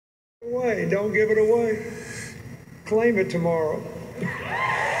Away. Don't give it away. Claim it tomorrow.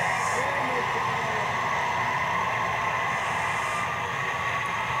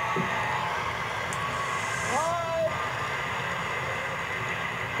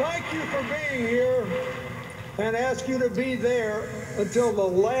 Thank you for being here and ask you to be there until the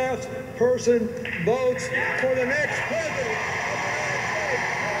last person votes for the next president.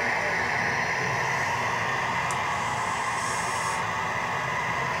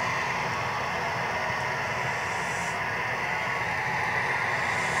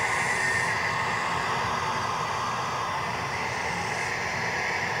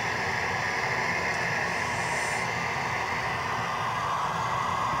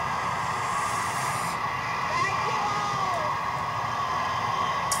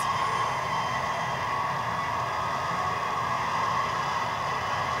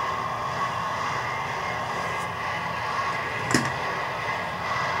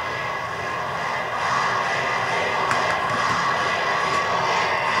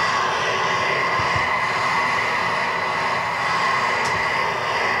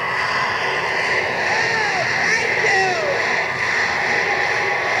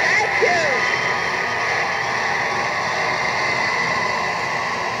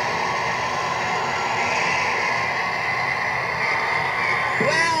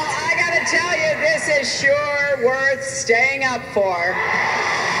 Tell you, this is sure worth staying up for.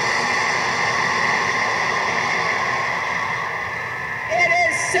 It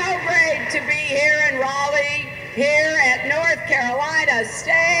is so great to be here in Raleigh, here at North Carolina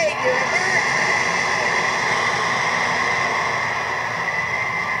State University.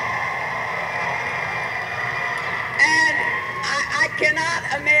 And I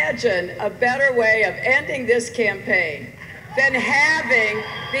cannot imagine a better way of ending this campaign than having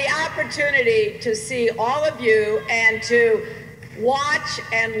the opportunity to see all of you and to watch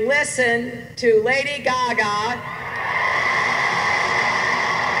and listen to Lady Gaga,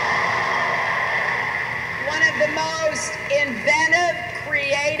 one of the most inventive,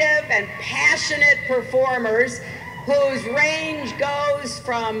 creative, and passionate performers whose range goes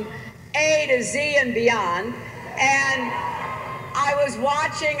from A to Z and beyond. And I was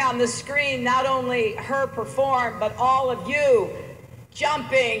watching on the screen not only her perform, but all of you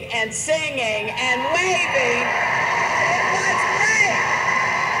jumping and singing and waving. It was great.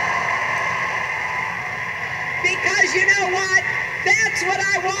 Because you know what? That's what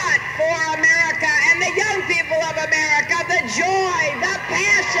I want for America and the young people of America. The joy, the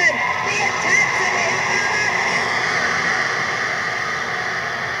passion, the intensity of America.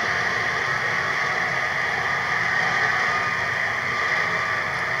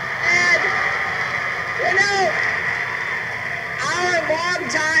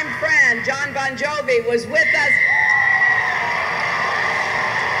 Longtime friend, John Bon Jovi, was with us.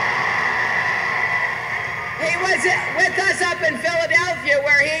 He was with us up in Philadelphia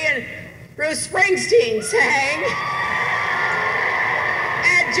where he and Bruce Springsteen sang.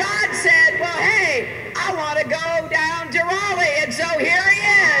 And John said, well, hey, I want to go down to Raleigh. And so here he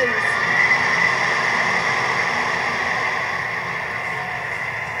is.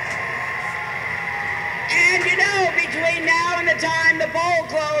 And you know, between now and the time the poll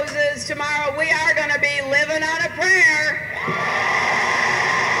closes tomorrow, we are going to be living on a prayer.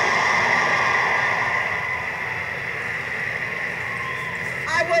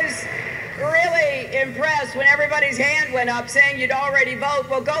 I was really impressed when everybody's hand went up saying you'd already vote.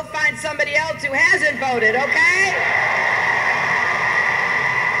 Well, go find somebody else who hasn't voted, okay?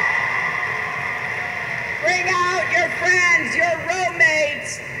 Bring out your friends, your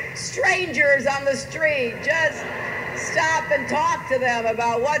roommates, strangers on the street. Just stop and talk to them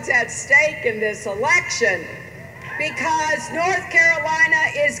about what's at stake in this election, because North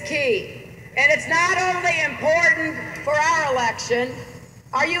Carolina is key. And it's not only important for our election.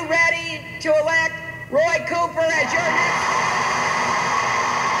 Are you ready to elect Roy Cooper as your next?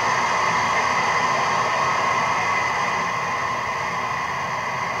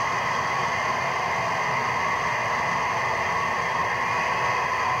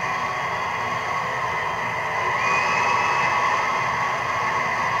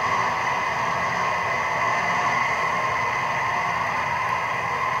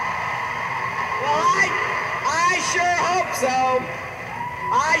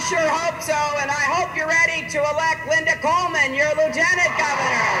 I sure hope so, and I hope you're ready to elect Linda Coleman, your lieutenant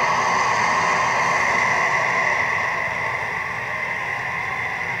governor.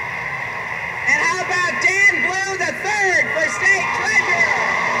 And how about Dan Blue III for state treasurer?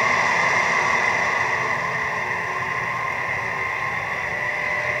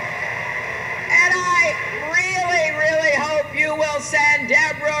 And I really, really hope you will send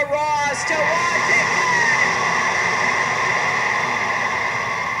Deborah Barbara Ross to Washington.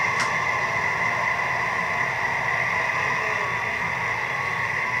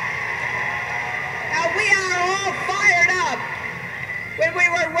 Now, we are all fired up. When we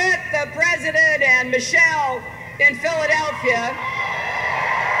were with the President and Michelle in Philadelphia,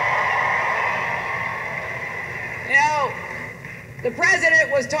 you know, the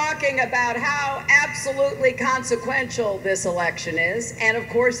President was talking about how absolutely consequential this election is, and of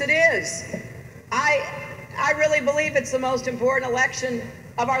course it is. I really believe it's the most important election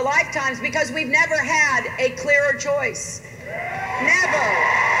of our lifetimes because we've never had a clearer choice. Never.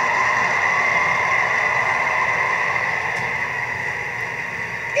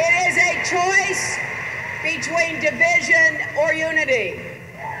 It is a choice between division or unity,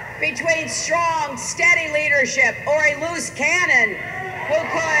 between strong, steady leadership or a loose cannon who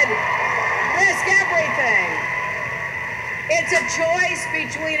could risk everything. It's a choice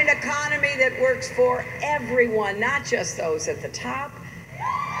between an economy that works for everyone, not just those at the top.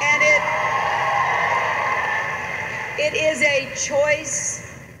 And it is a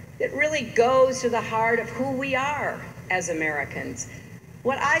choice that really goes to the heart of who we are as Americans.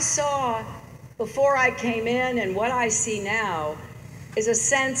 What I saw before I came in and what I see now is a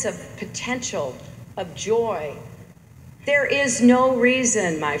sense of potential, of joy. There is no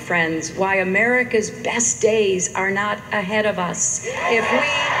reason, my friends, why America's best days are not ahead of us if we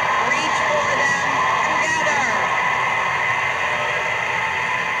reach for them together.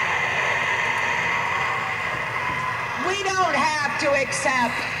 We don't have to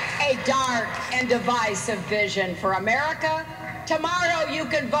accept a dark and divisive vision for America. Tomorrow you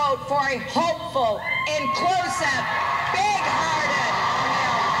can vote for a hopeful, inclusive, big-hearted America.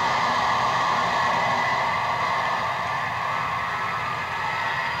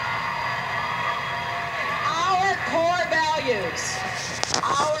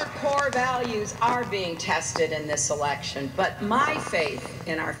 Our core values are being tested in this election, but my faith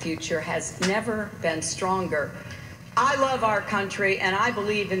in our future has never been stronger. I love our country and I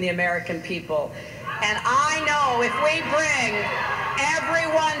believe in the American people. And I know if we bring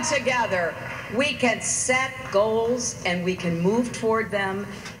everyone together, we can set goals and we can move toward them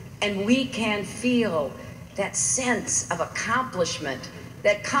and we can feel that sense of accomplishment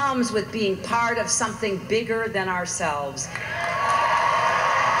that comes with being part of something bigger than ourselves.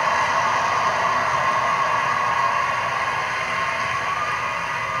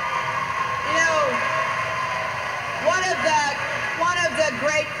 You know, one of the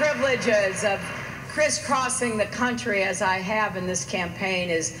great privileges of crisscrossing the country as I have in this campaign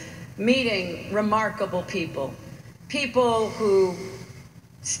is meeting remarkable people. People who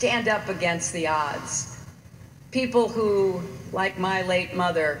stand up against the odds. People who, like my late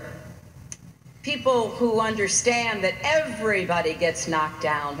mother, people who understand that everybody gets knocked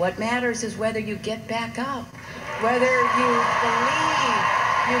down. What matters is whether you get back up, whether you believe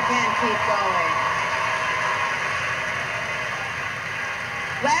you can keep going.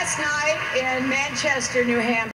 Last night in Manchester, New Hampshire,